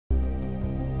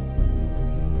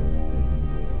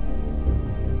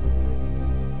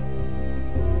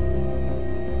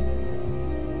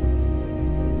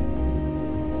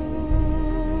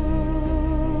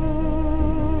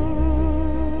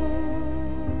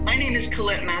My name is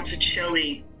Colette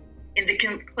Mazzucchelli. In the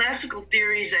Classical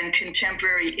Theories and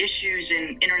Contemporary Issues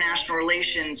in International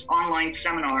Relations online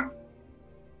seminar,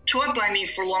 taught by me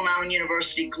for Long Island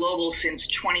University Global since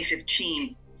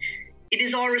 2015, it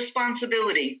is our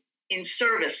responsibility in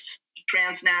service to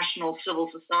transnational civil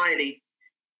society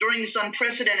during this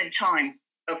unprecedented time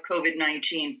of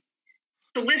COVID-19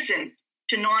 to listen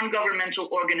to non-governmental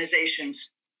organizations,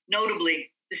 notably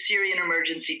the Syrian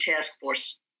Emergency Task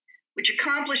Force, which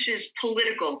accomplishes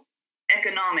political,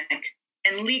 economic,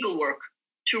 and legal work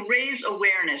to raise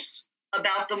awareness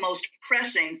about the most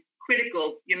pressing,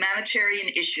 critical humanitarian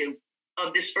issue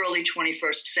of this early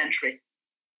 21st century.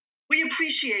 We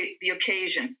appreciate the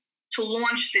occasion to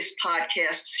launch this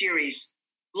podcast series,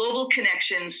 Global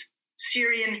Connections,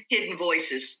 Syrian Hidden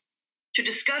Voices, to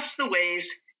discuss the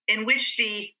ways in which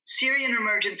the Syrian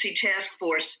Emergency Task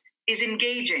Force is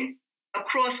engaging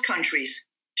across countries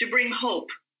to bring hope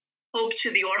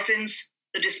to the orphans,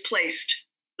 the displaced,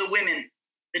 the women,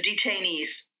 the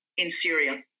detainees in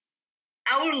Syria.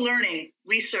 Our learning,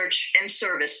 research, and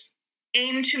service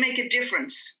aim to make a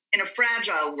difference in a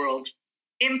fragile world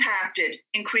impacted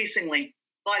increasingly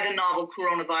by the novel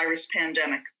coronavirus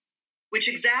pandemic, which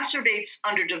exacerbates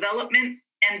underdevelopment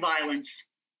and violence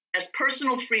as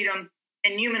personal freedom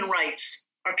and human rights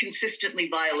are consistently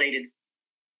violated.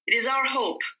 It is our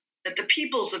hope that the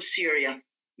peoples of Syria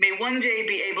may one day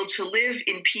be able to live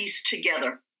in peace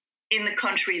together in the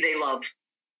country they love.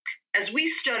 As we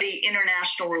study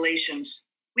international relations,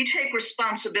 we take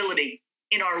responsibility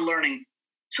in our learning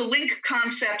to link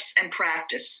concepts and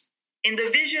practice in the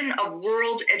vision of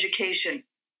world education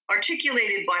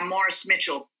articulated by Morris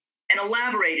Mitchell and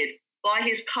elaborated by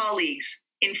his colleagues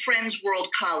in Friends World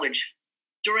College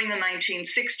during the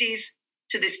 1960s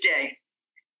to this day.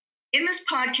 In this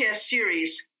podcast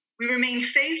series, we remain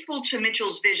faithful to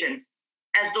Mitchell's vision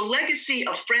as the legacy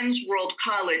of Friends World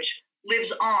College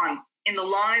lives on in the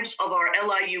lives of our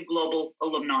LIU Global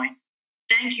alumni.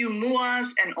 Thank you,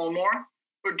 Mouaz and Omar,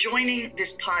 for joining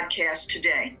this podcast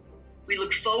today. We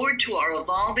look forward to our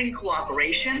evolving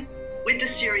cooperation with the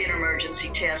Syrian Emergency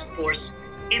Task Force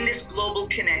in this Global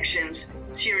Connections,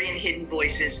 Syrian Hidden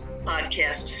Voices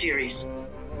podcast series.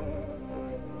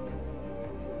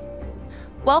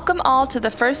 Welcome all to the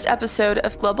first episode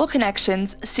of Global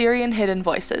Connections, Syrian Hidden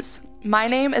Voices. My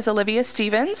name is Olivia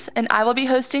Stevens, and I will be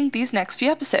hosting these next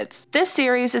few episodes. This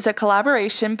series is a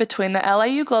collaboration between the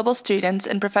LIU Global students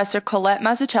in Professor Colette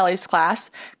Mazzucchelli's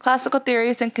class, Classical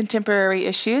Theories and Contemporary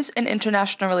Issues in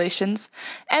International Relations,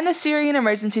 and the Syrian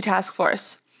Emergency Task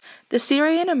Force. The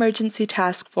Syrian Emergency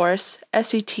Task Force,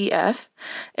 SETF,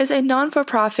 is a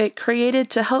non-for-profit created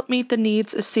to help meet the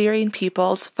needs of Syrian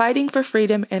peoples fighting for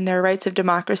freedom and their rights of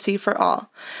democracy for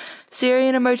all.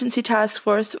 Syrian Emergency Task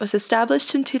Force was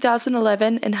established in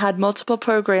 2011 and had multiple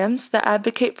programs that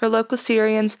advocate for local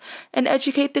Syrians and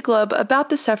educate the globe about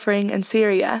the suffering in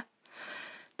Syria.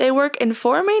 They work in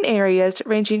four main areas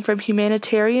ranging from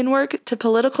humanitarian work to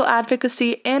political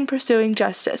advocacy and pursuing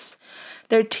justice.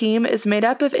 Their team is made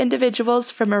up of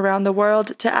individuals from around the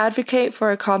world to advocate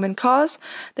for a common cause,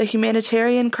 the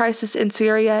humanitarian crisis in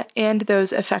Syria, and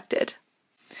those affected.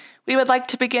 We would like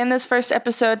to begin this first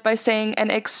episode by saying an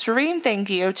extreme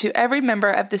thank you to every member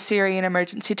of the Syrian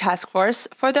Emergency Task Force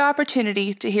for the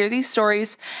opportunity to hear these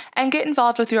stories and get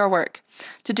involved with your work,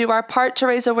 to do our part to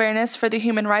raise awareness for the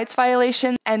human rights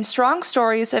violations and strong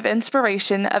stories of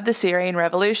inspiration of the Syrian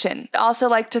Revolution. I'd also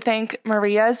like to thank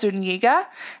Maria Zuniga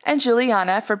and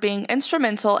Juliana for being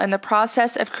instrumental in the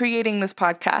process of creating this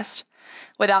podcast.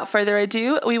 Without further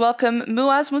ado, we welcome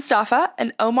Mouaz Moustafa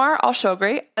and Omar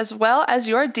Alshogre, as well as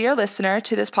your dear listener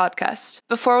to this podcast.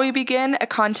 Before we begin, a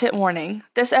content warning.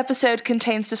 This episode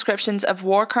contains descriptions of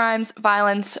war crimes,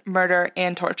 violence, murder,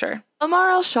 and torture. Omar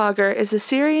Alshogre is a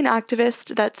Syrian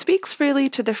activist that speaks freely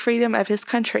to the freedom of his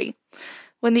country.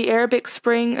 When the Arabic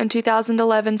Spring in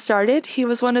 2011 started, he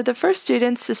was one of the first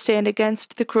students to stand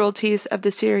against the cruelties of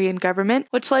the Syrian government,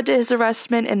 which led to his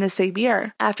arrestment in the same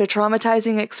year. After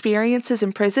traumatizing experiences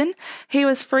in prison, he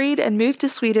was freed and moved to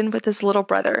Sweden with his little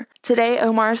brother. Today,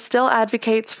 Omar still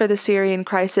advocates for the Syrian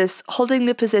crisis, holding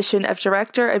the position of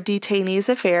Director of Detainee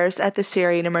Affairs at the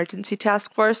Syrian Emergency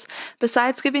Task Force,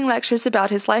 besides giving lectures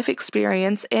about his life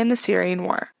experience and the Syrian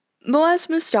war. Mouaz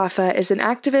Moustafa is an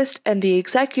activist and the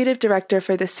executive director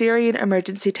for the Syrian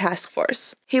Emergency Task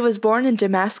Force. He was born in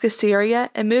Damascus,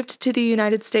 Syria, and moved to the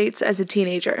United States as a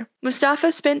teenager.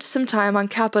 Moustafa spent some time on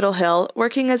Capitol Hill,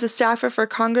 working as a staffer for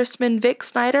Congressman Vic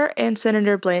Snyder and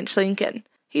Senator Blanche Lincoln.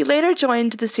 He later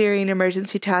joined the Syrian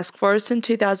Emergency Task Force in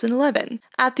 2011.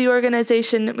 At the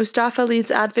organization, Moustafa leads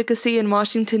advocacy in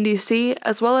Washington, D.C.,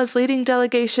 as well as leading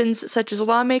delegations such as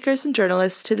lawmakers and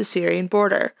journalists to the Syrian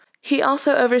border. He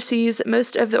also oversees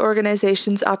most of the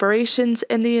organization's operations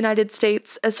in the United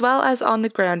States, as well as on the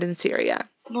ground in Syria.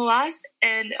 Mouaz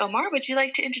and Omar, would you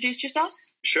like to introduce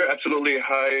yourselves? Sure, absolutely.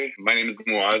 Hi, my name is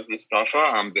Mouaz Moustafa.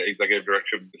 I'm the Executive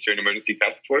Director of the Syrian Emergency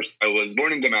Task Force. I was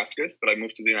born in Damascus, but I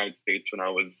moved to the United States when I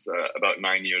was about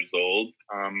 9 years old.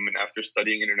 And after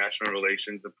studying international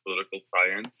relations and political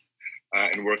science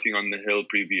and working on the Hill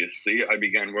previously, I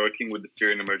began working with the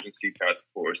Syrian Emergency Task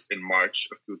Force in March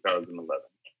of 2011.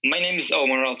 My name is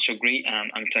Omar Alshogre.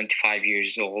 I'm 25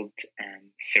 years old and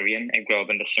Syrian. I grew up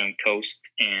on the Syrian coast,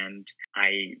 and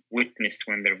I witnessed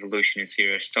when the revolution in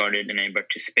Syria started, and I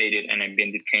participated, and I've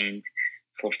been detained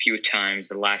for a few times.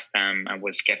 The last time I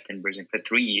was kept in prison for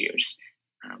 3 years,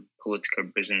 political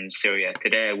prison in Syria.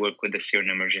 Today I work with the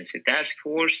Syrian Emergency Task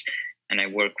Force, and I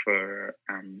work for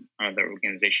another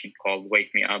organization called Wake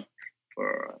Me Up.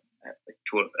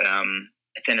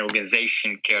 It's an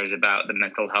organization cares about the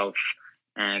mental health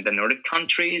and the Nordic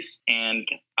countries, and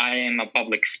I am a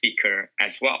public speaker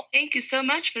as well. Thank you so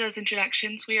much for those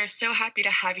introductions. We are so happy to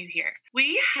have you here.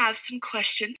 We have some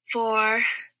questions for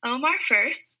Omar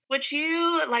first. Would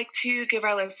you like to give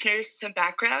our listeners some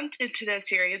background into the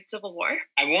Syrian civil war?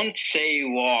 I won't say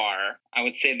war. I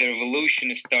would say the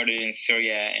revolution started in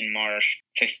Syria in March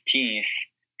 15th,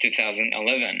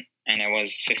 2011, and I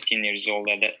was 15 years old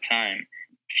at that time.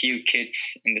 Few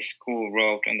kids in the school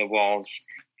wrote on the walls,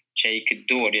 "Jake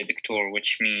Dor, Doctor,"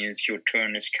 which means your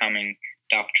turn is coming,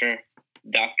 doctor.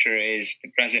 Doctor is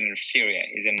the president of Syria.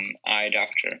 He's an eye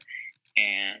doctor.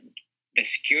 And the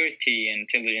security and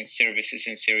intelligence services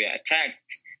in Syria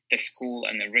attacked the school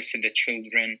and arrested the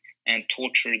children and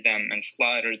tortured them and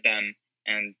slaughtered them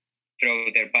and throw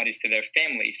their bodies to their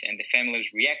families. And the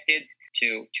families reacted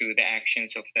to the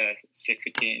actions of the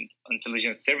security and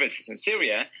intelligence services in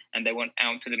Syria, and they went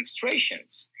out to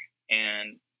demonstrations.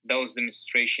 And those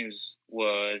demonstrations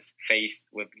was faced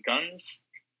with guns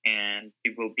and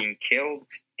people being killed,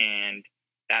 and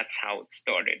that's how it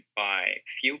started, by a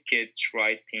few kids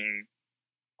writing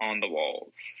on the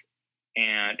walls.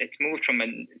 And it moved from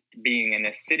being in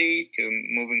a city to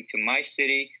moving to my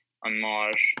city on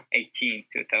March 18,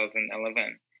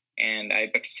 2011. And I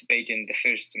participated in the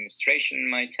first demonstration in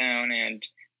my town, and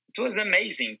it was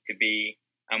amazing to be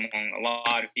among a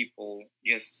lot of people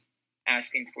just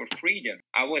asking for freedom.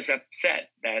 I was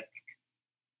upset that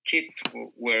kids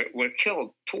were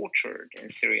killed, tortured in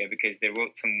Syria because they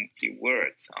wrote some few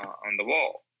words on the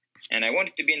wall. And I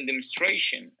wanted to be in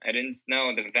demonstration. I didn't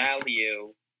know the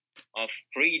value of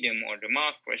freedom or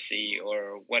democracy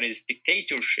or what is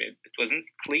dictatorship. It wasn't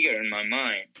clear in my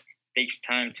mind. It takes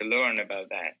time to learn about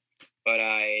that. But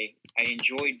I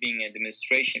enjoyed being in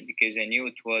demonstration because I knew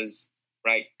it was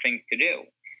the right thing to do.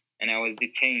 And I was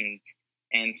detained.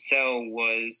 And so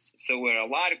were a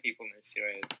lot of people in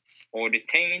Syria, or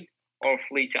detained or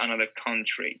flee to another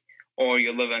country, or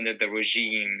you live under the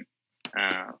regime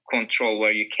control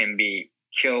where you can be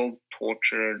killed,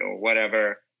 tortured, or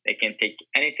whatever. They can take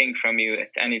anything from you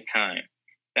at any time.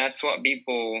 That's what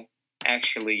people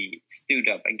actually stood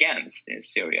up against in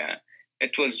Syria.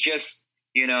 It was just,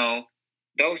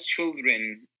 those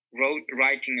children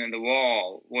writing on the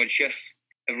wall was just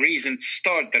a reason to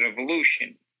start the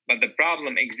revolution. But the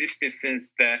problem existed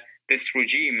since this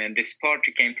regime and this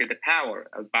party came to the power,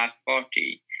 a Ba'ath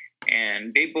Party,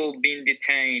 and people being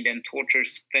detained and tortured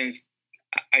since,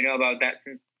 I know about that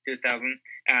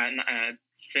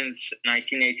since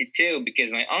 1982,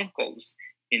 because my uncles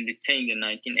been detained in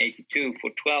 1982 for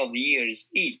 12 years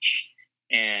each,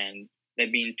 and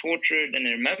they've been tortured. And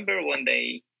I remember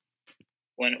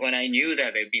when I knew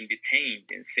that they've been detained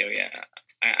in Syria,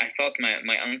 I thought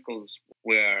my uncles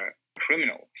were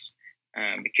criminals,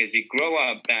 because you grow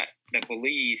up that the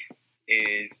police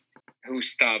is who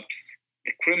stops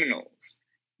the criminals.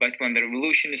 But when the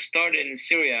revolution started in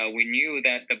Syria, we knew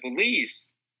that the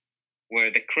police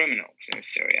were the criminals in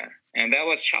Syria. And that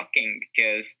was shocking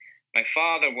because my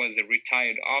father was a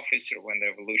retired officer when the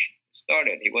revolution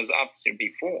started. He was officer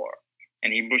before,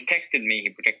 and he protected me. He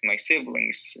protected my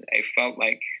siblings. I felt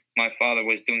like my father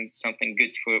was doing something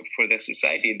good for the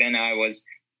society. Then I was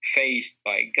faced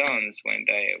by guns when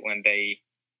they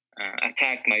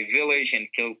attacked my village and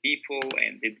killed people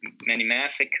and did many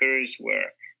massacres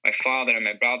where my father and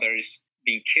my brothers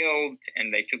being killed,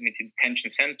 and they took me to detention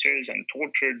centers and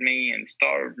tortured me and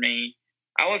starved me.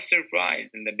 I was surprised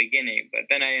in the beginning, but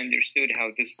then I understood how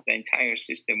the entire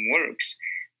system works.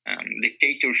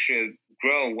 Dictatorship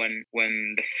grow when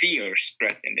the fear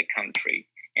spread in the country.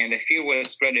 And the fear was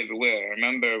spread everywhere. I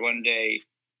remember one day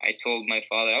I told my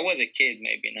father, I was a kid,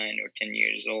 maybe 9 or 10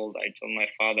 years old. I told my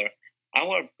father,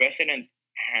 our president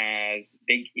has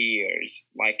big ears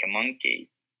like a monkey.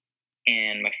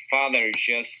 And my father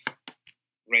just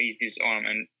raised his arm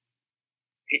and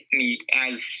hit me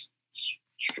as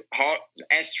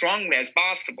strongly as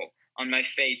possible on my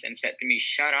face and said to me,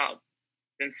 shut up.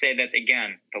 Then say that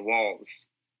again. The walls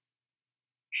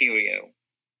hear you,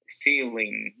 the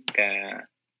ceiling,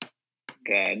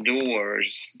 the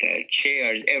doors, the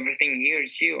chairs, everything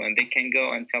hears you, and they can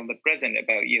go and tell the president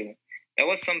about you. That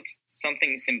was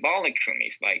something symbolic for me.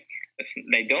 It's like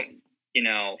they don't,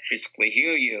 physically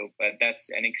hear you, but that's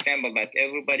an example that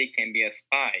everybody can be a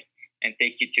spy and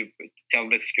take you to tell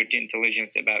the security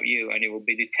intelligence about you, and you will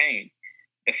be detained.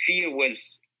 The fear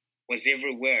was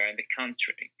everywhere in the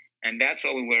country, and that's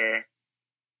what we were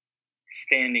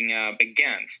standing up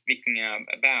against, speaking up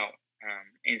about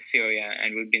in Syria,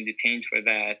 and we've been detained for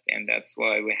that, and that's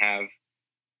why we have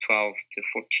 12 to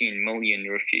 14 million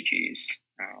refugees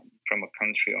from a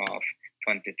country of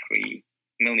 23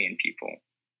 million people.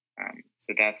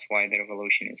 So that's why the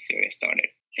revolution in Syria started.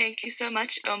 Thank you so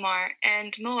much, Omar.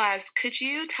 And Mouaz, could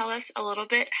you tell us a little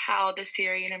bit how the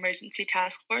Syrian Emergency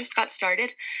Task Force got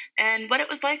started and what it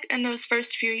was like in those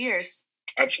first few years?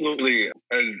 Absolutely.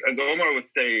 As Omar was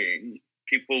saying,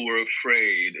 people were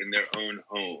afraid in their own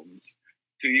homes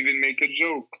to even make a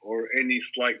joke or any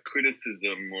slight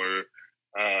criticism or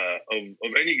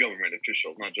of any government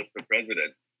official, not just the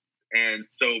president. And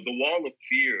so the wall of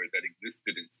fear that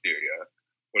existed in Syria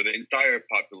for the entire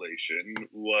population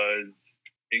was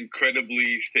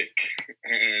incredibly thick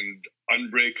and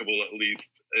unbreakable, at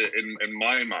least in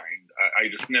my mind. I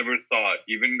just never thought,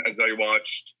 even as I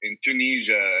watched in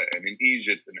Tunisia and in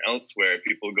Egypt and elsewhere,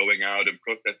 people going out and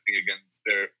protesting against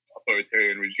their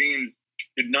authoritarian regimes,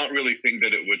 did not really think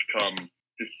that it would come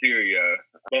to Syria.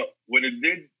 But when it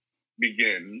did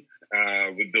begin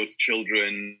with those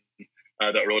children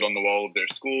that wrote on the wall of their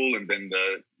school, and then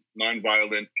the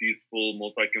nonviolent, peaceful,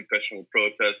 multi-confessional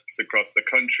protests across the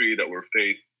country that were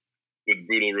faced with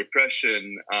brutal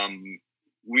repression,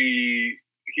 we,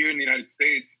 here in the United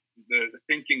States, the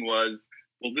thinking was,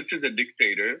 well, this is a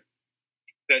dictator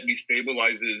that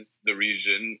destabilizes the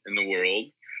region in the world,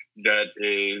 that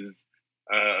is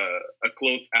a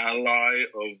close ally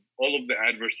of all of the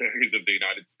adversaries of the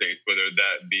United States, whether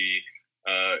that be,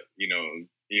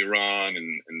 Iran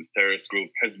and terrorist group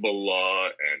Hezbollah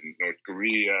and North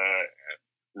Korea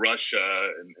and Russia,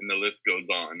 and the list goes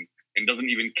on, and doesn't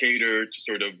even cater to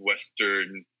sort of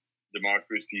Western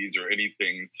democracies or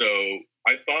anything. So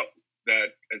I thought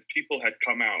that as people had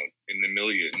come out in the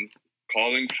millions,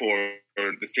 calling for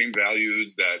the same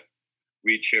values that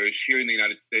we cherish here in the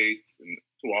United States and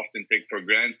too often take for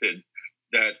granted,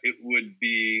 that it would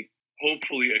be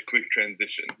hopefully a quick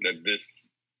transition, that this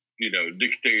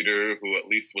dictator who at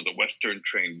least was a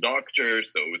Western-trained doctor,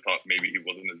 so we thought maybe he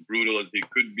wasn't as brutal as he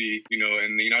could be,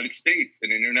 in the United States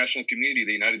and the international community,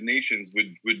 the United Nations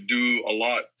would do a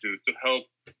lot to help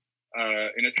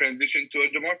in a transition to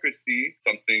a democracy,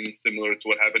 something similar to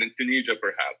what happened in Tunisia,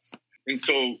 perhaps. And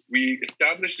so we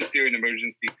established the Syrian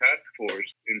Emergency Task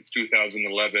Force in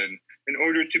 2011 in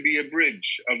order to be a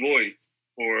bridge, a voice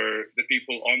for the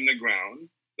people on the ground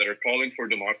that are calling for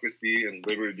democracy and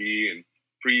liberty and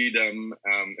freedom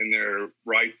and their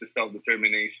right to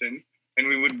self-determination. And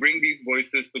we would bring these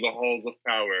voices to the halls of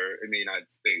power in the United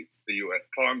States, the U.S.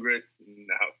 Congress,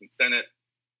 the House and Senate,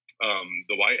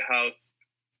 the White House,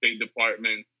 State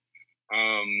Department.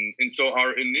 And so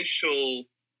our initial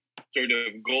sort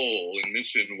of goal and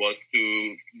mission was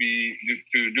to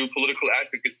do political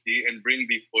advocacy and bring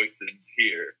these voices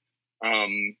here.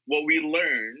 What we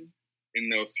learned in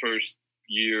those first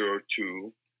year or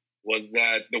two was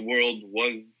that the world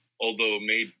was, although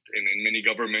made in many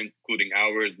governments, including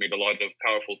ours, made a lot of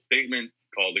powerful statements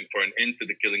calling for an end to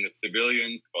the killing of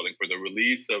civilians, calling for the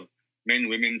release of men,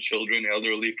 women, children,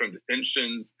 elderly from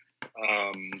detentions,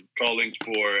 calling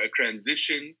for a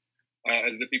transition,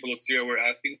 as the people of Syria were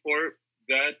asking for.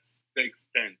 That's the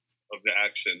extent of the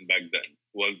action back then,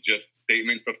 was just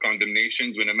statements of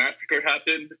condemnations when a massacre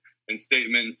happened and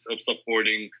statements of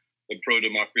supporting the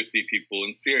pro-democracy people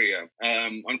in Syria.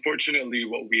 Unfortunately,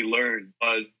 what we learned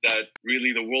was that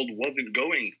really the world wasn't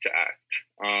going to act,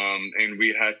 and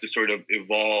we had to sort of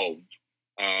evolve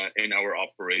in our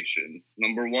operations.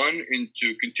 Number one,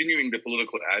 into continuing the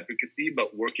political advocacy,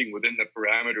 but working within the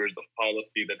parameters of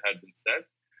policy that had been set,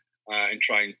 and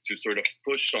trying to sort of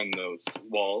push on those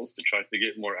walls to try to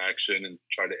get more action and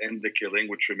try to end the killing,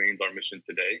 which remains our mission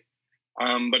today.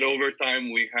 But over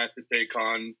time, we had to take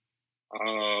on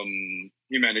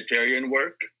humanitarian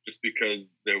work just because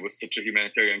there was such a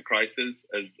humanitarian crisis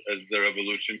as the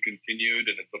revolution continued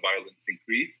and as the violence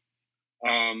increased.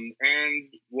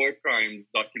 And war crimes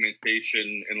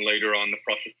documentation and later on the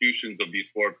prosecutions of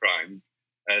these war crimes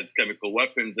as chemical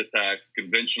weapons attacks,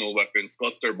 conventional weapons,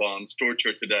 cluster bombs,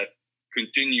 torture to death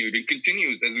continued and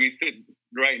continues as we sit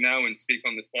right now and speak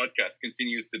on this podcast,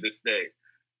 continues to this day.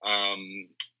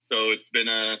 So it's been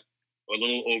a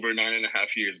little over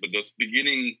 9.5 years, but those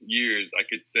beginning years, I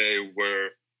could say, were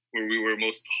where we were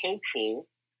most hopeful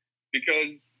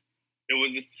because it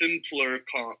was a simpler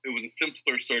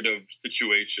sort of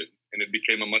situation, and it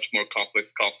became a much more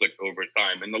complex conflict over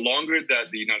time. And the longer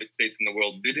that the United States and the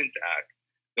world didn't act,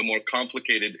 the more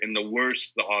complicated and the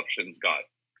worse the options got.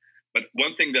 But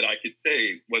one thing that I could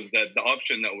say was that the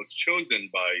option that was chosen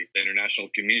by the international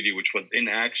community, which was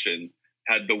inaction,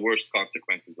 had the worst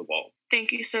consequences of all.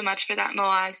 Thank you so much for that,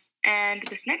 Mouaz. And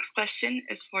this next question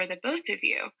is for the both of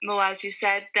you. Mouaz, you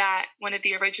said that one of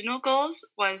the original goals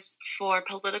was for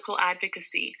political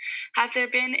advocacy. Have there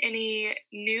been any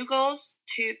new goals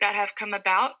that have come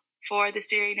about for the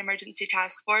Syrian Emergency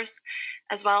Task Force,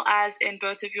 as well as in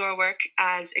both of your work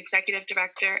as Executive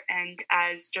Director and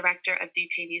as Director of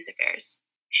Detainee Affairs?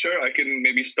 Sure, I can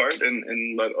maybe start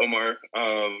and let Omar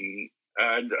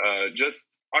add. Just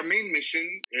our main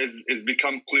mission is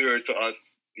become clearer to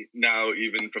us now,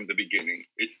 even from the beginning.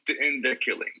 It's to end the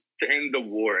killing, to end the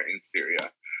war in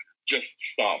Syria. Just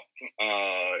stop,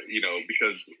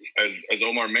 because as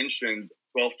Omar mentioned,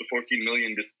 12 to 14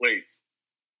 million displaced.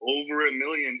 Over 1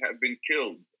 million have been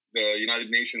killed. The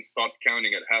United Nations stopped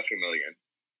counting at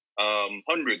 500,000.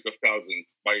 Hundreds of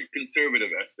thousands, by conservative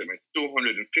estimates,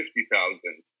 250,000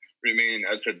 remain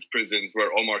in Assad's prisons,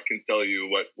 where Omar can tell you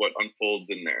what unfolds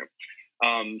in there.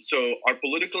 So our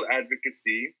political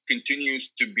advocacy continues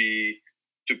to be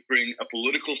to bring a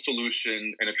political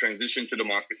solution and a transition to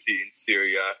democracy in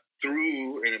Syria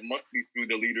through, and it must be through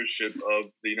the leadership of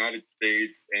the United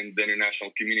States and the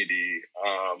international community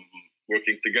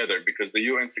working together, because the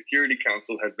UN Security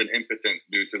Council has been impotent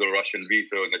due to the Russian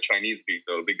veto and the Chinese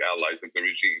veto, big allies of the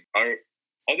regime. Our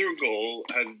other goal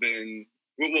has been,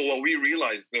 what we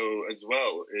realized, though, as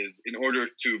well, is in order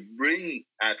to bring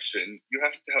action, you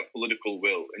have to have political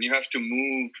will, and you have to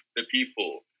move the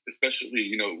people,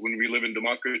 especially, when we live in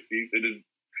democracies,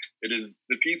 it is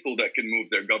the people that can move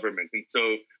their government. And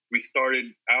so we started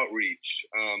outreach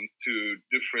to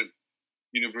different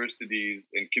universities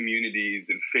and communities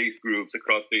and faith groups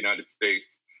across the United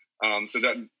States, so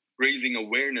that raising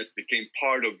awareness became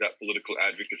part of that political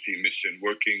advocacy mission,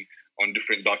 working on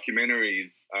different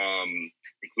documentaries,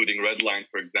 including Red Lines,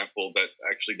 for example, that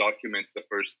actually documents the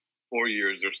first 4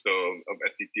 years or so of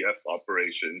SETF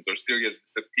operations, or Syria's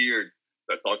Disappeared,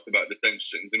 that talks about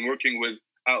detentions, and working with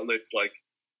outlets like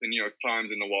the New York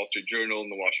Times and the Wall Street Journal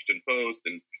and the Washington Post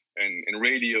and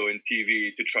radio and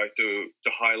TV to try to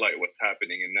highlight what's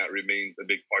happening, and that remains a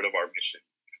big part of our mission.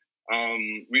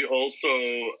 We also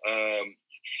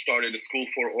started a school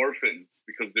for orphans,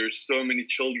 because there's so many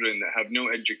children that have no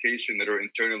education, that are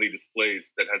internally displaced,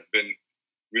 that has been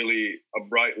really a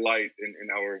bright light in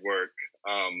our work.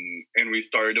 And we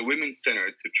started a women's center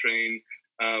to train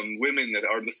women that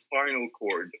are the spinal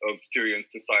cord of Syrian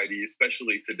society,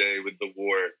 especially today with the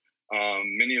war.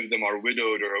 Many of them are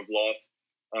widowed or have lost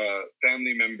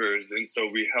family members, and so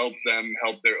we help them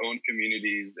help their own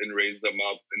communities and raise them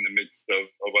up in the midst of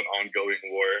an ongoing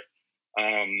war.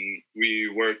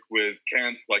 We work with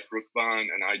camps like Rukban,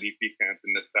 an IDP camp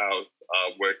in the south,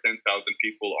 where 10,000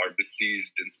 people are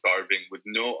besieged and starving, with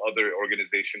no other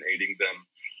organization aiding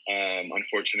them,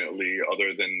 unfortunately,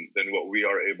 other than what we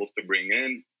are able to bring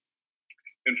in.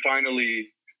 And finally,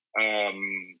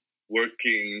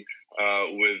 working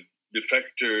with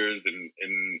defectors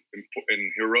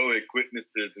and heroic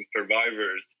witnesses and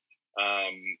survivors,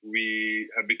 we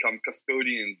have become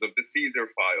custodians of the Caesar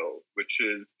file, which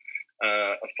is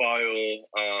a file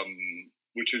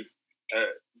which is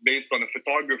based on a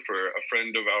photographer, a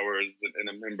friend of ours and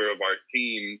a member of our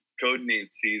team,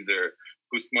 codenamed Caesar,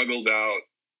 who smuggled out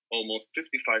almost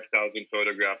 55,000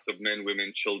 photographs of men,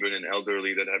 women, children, and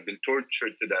elderly that have been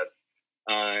tortured to death.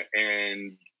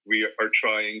 And we are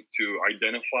trying to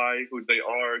identify who they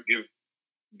are, give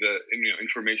the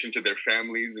information to their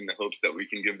families in the hopes that we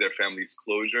can give their families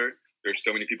closure. There's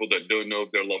so many people that don't know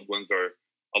if their loved ones are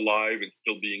alive and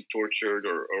still being tortured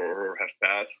or have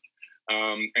passed.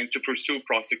 And to pursue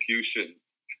prosecution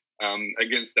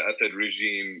against the Assad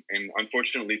regime. And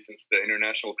unfortunately, since the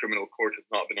International Criminal Court has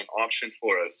not been an option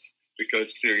for us,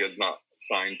 because Syria is not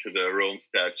signed to the Rome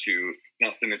Statute,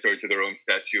 not signatory to the Rome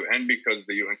Statute, and because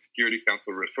the UN Security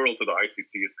Council referral to the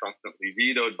ICC is constantly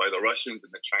vetoed by the Russians and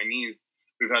the Chinese,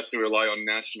 we've had to rely on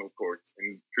national courts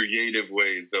and creative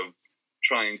ways of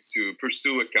trying to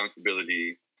pursue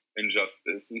accountability and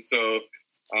justice. And so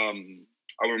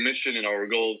our mission and our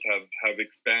goals have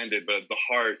expanded, but at the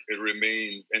heart, it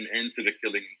remains an end to the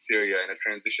killing in Syria and a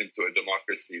transition to a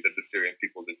democracy that the Syrian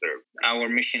people deserve. Our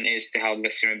mission is to help the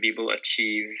Syrian people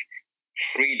achieve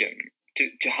freedom.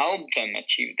 To help them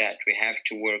achieve that, we have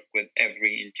to work with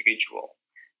every individual.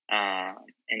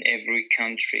 In every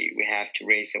country, we have to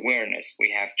raise awareness.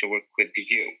 We have to work with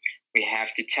you. We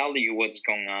have to tell you what's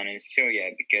going on in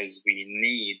Syria, because we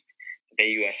need the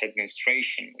U.S.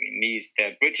 administration. We need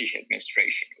the British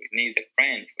administration. We need the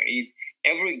French. We need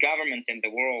every government in the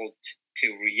world to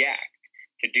react,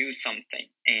 to do something.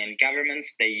 And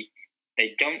governments, they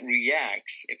don't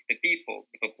react if the people,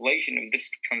 the population of this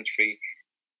country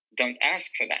don't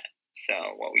ask for that. So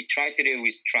what we try to do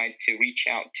is try to reach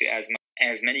out to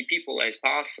as many people as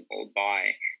possible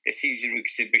by the Caesar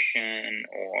exhibition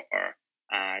or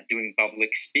doing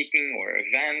public speaking or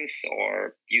events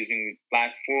or using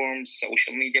platforms,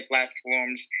 social media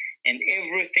platforms, and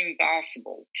everything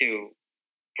possible to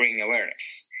bring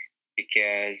awareness.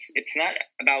 Because it's not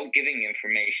about giving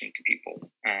information to people,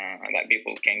 that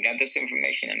people can get this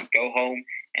information and go home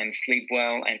and sleep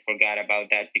well and forget about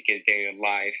that because their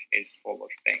life is full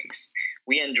of things.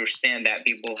 We understand that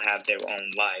people have their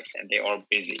own lives and they are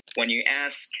busy. When you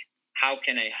ask, how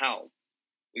can I help?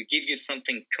 We give you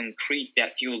something concrete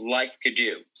that you like to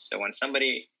do. So when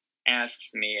somebody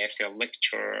asks me after a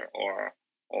lecture or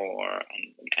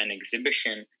an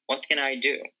exhibition, what can I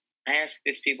do? I ask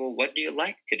these people, what do you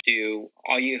like to do?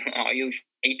 Are you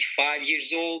 85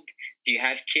 years old? Do you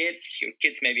have kids? Your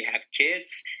kids maybe have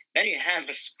kids. Then you have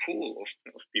a school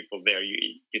of people there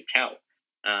to tell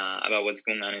about what's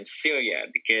going on in Syria,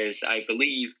 because I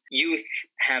believe youth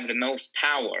have the most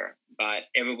power, but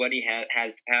everybody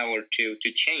has the power to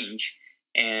change.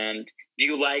 And do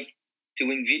you like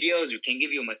doing videos? We can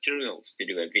give you materials to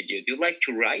do a video. Do you like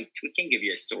to write? We can give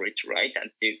you a story to write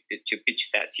and to pitch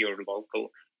that to your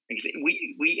local.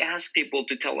 We ask people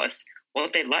to tell us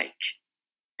what they like.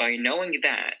 By knowing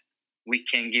that, we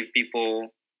can give people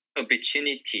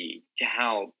opportunity to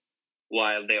help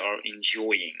while they are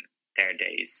enjoying their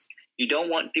days. You don't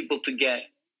want people to get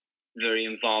very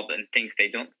involved in things they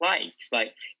don't like. It's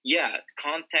like,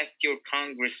 contact your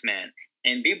congressman.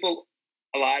 And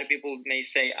a lot of people may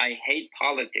say, I hate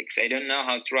politics. I don't know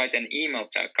how to write an email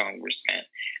to a congressman.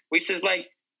 Which is like,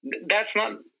 that's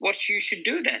not what you should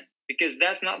do then. Because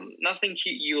that's nothing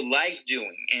you like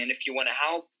doing. And if you want to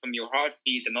help from your heart,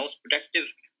 be the most productive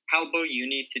helper, you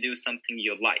need to do something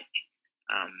you like.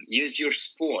 Use your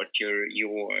sport,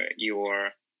 your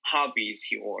hobbies,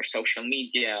 your social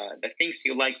media, the things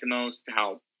you like the most to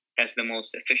help. That's the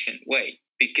most efficient way.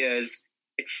 Because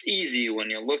it's easy when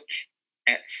you look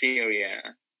at Syria,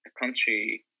 a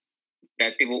country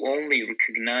that people only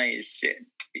recognize it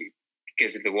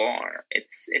because of the war.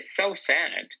 It's so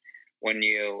sad. When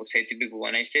you say to people,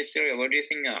 when I say Syria, what do you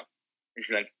think of? It's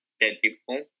like dead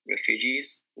people,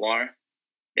 refugees, war.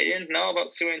 They didn't know about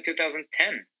Syria in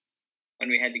 2010, when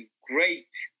we had a great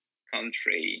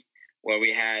country where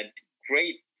we had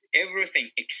great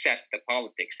everything except the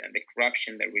politics and the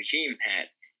corruption the regime had.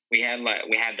 We had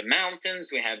the mountains,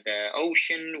 we have the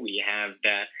ocean, we have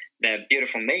the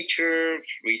beautiful nature,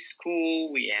 free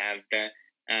school, we have the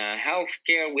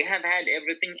healthcare. We have had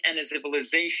everything and a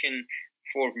civilization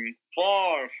for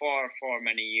far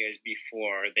many years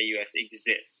before the U.S.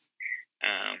 exists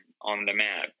on the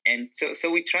map. And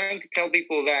so we're trying to tell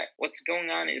people that what's going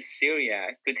on in Syria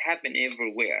could happen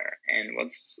everywhere. And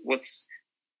what's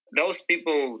those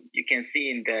people you can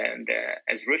see in the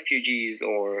as refugees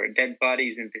or dead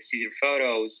bodies in the Caesar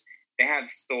photos, they have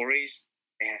stories,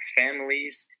 they have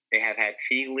families, they have had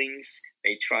feelings,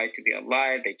 they tried to be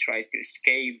alive, they tried to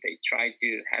escape, they tried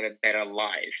to have a better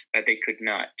life, but they could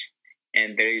not.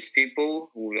 And there is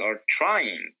people who are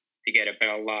trying to get a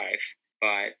better life,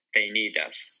 but they need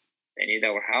us. They need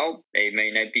our help. They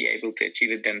may not be able to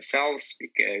achieve it themselves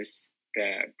because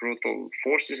the brutal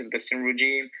forces of the Syrian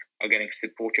regime are getting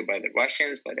supported by the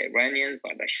Russians, by the Iranians,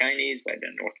 by the Chinese, by the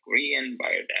North Korean,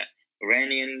 by the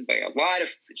Iranian, by a lot of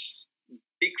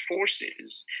big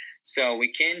forces. So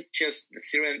we can't just, the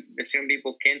Syrian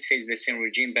people can't face the Syrian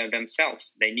regime by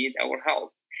themselves. They need our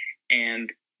help.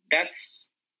 And that's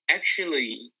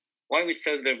actually why we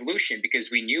started the revolution,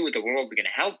 because we knew the world was going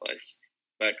to help us.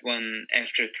 But when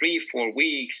after 3-4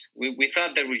 weeks, we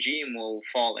thought the regime will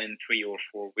fall in 3 or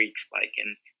 4 weeks, like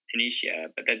in Tunisia,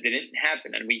 but that didn't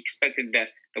happen. And we expected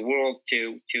the world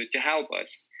to help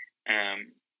us.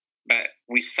 But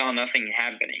we saw nothing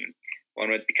happening. When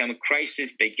it became a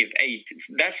crisis, they give aid.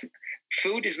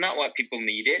 Food is not what people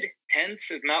needed.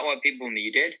 Tents is not what people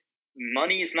needed.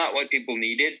 Money is not what people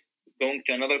needed. Going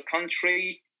to another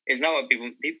country is not what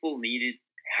people needed.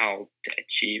 Help to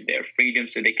achieve their freedom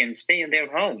so they can stay in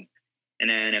their home. In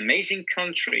an amazing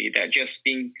country that just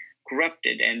being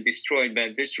corrupted and destroyed by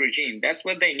this regime. That's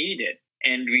what they needed.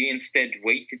 And we instead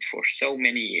waited for so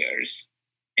many years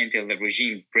until the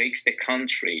regime breaks the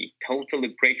country,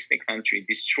 totally breaks the country,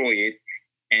 destroy it,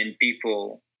 and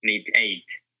people need aid.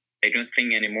 They don't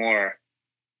think anymore.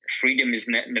 Freedom is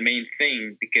not the main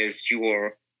thing because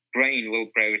your brain will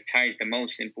prioritize the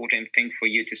most important thing for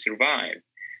you to survive.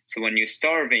 So when you're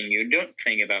starving, you don't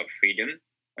think about freedom.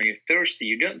 When you're thirsty,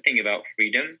 you don't think about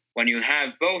freedom. When you have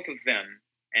both of them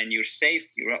and you're safe,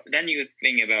 then you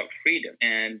think about freedom.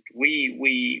 And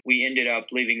we ended up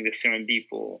leaving the Syrian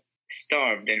people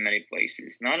starved in many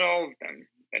places. Not all of them,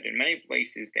 but in many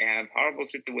places they have horrible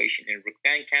situation. In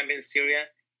Rukban camp in Syria,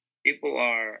 people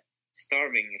are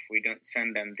starving if we don't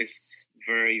send them this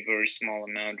very, very small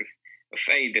amount of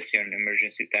aid the Syrian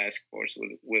Emergency Task Force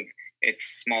with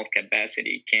its small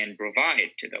capacity can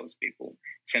provide to those people.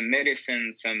 Some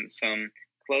medicine, some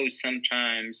clothes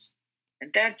sometimes.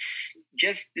 And that's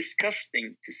just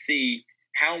disgusting to see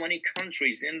how many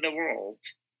countries in the world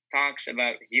talks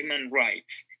about human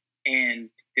rights and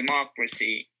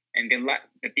democracy and they let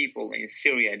the people in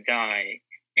Syria die.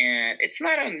 And it's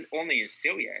not only in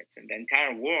Syria, it's in the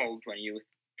entire world. When you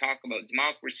talk about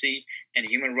democracy and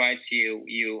human rights, you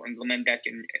implement that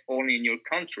only in your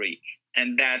country.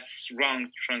 And that's wrong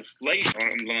translation or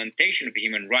implementation of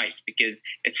human rights because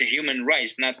it's a human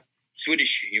rights, not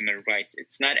Swedish human rights.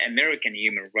 It's not American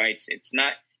human rights. It's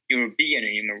not European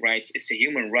human rights. It's a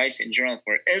human rights in general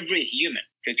for every human.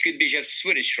 So it could be just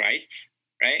Swedish rights,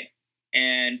 right?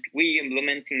 And we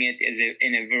implementing it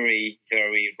in a very,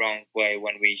 very wrong way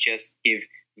when we just give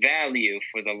value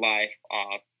for the life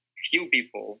of few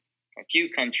people, a few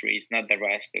countries, not the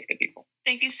rest of the people.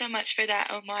 Thank you so much for that,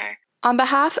 Omar. On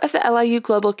behalf of the LIU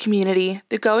Global community,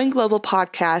 the Going Global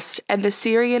podcast, and the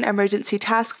Syrian Emergency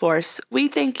Task Force, we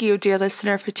thank you, dear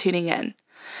listener, for tuning in.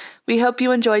 We hope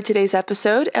you enjoyed today's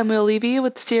episode, and we'll leave you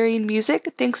with Syrian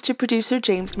music thanks to producer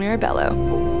James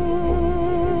Mirabello.